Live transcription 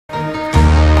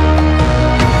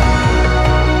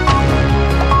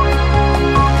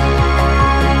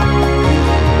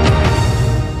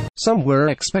Some were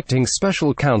expecting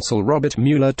Special Counsel Robert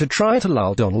Mueller to try to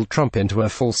lull Donald Trump into a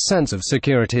false sense of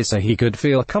security so he could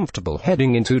feel comfortable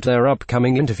heading into their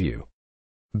upcoming interview.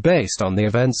 Based on the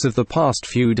events of the past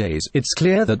few days, it's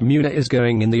clear that Mueller is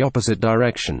going in the opposite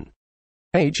direction.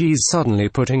 AG's suddenly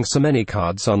putting so many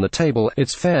cards on the table,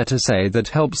 it's fair to say that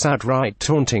helps outright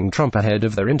taunting Trump ahead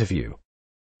of their interview.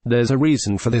 There's a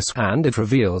reason for this, and it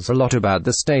reveals a lot about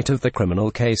the state of the criminal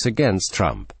case against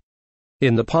Trump.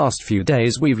 In the past few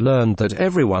days we've learned that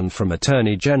everyone from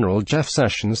Attorney General Jeff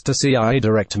Sessions to CIA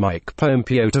Director Mike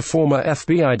Pompeo to former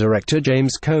FBI Director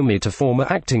James Comey to former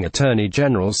Acting Attorney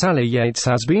General Sally Yates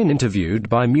has been interviewed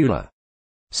by Mueller.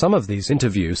 Some of these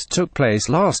interviews took place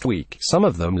last week, some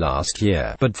of them last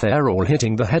year, but they're all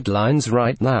hitting the headlines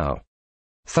right now.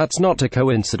 That's not a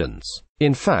coincidence.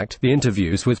 In fact, the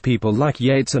interviews with people like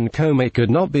Yates and Comey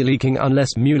could not be leaking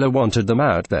unless Mueller wanted them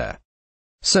out there.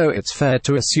 So it's fair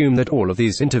to assume that all of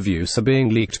these interviews are being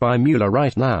leaked by Mueller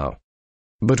right now.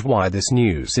 But why this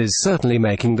news is certainly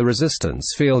making the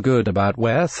resistance feel good about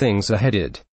where things are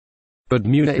headed. But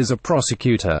Mueller is a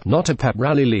prosecutor, not a pep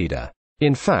rally leader.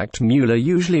 In fact, Mueller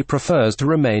usually prefers to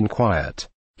remain quiet.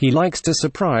 He likes to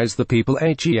surprise the people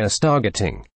HE's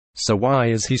targeting. So why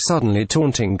is he suddenly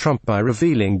taunting Trump by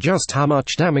revealing just how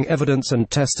much damning evidence and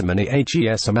testimony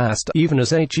HES amassed, even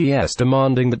as HES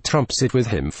demanding that Trump sit with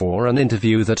him for an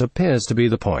interview that appears to be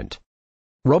the point?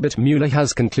 Robert Mueller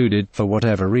has concluded, for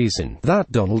whatever reason,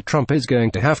 that Donald Trump is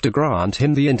going to have to grant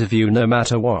him the interview no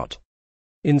matter what.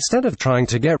 Instead of trying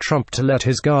to get Trump to let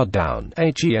his guard down,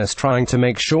 HES trying to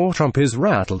make sure Trump is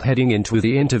rattled heading into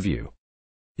the interview.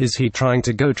 Is he trying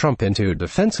to go Trump into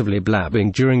defensively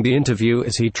blabbing during the interview?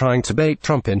 Is he trying to bait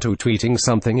Trump into tweeting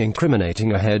something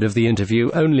incriminating ahead of the interview?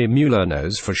 Only Mueller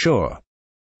knows for sure.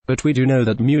 But we do know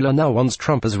that Mueller now wants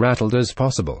Trump as rattled as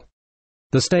possible.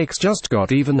 The stakes just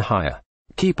got even higher.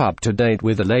 Keep up to date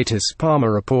with the latest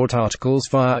Palmer Report articles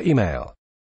via email.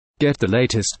 Get the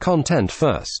latest content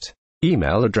first.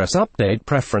 Email address update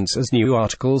preference as new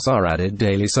articles are added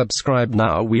daily. Subscribe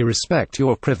now. We respect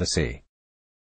your privacy.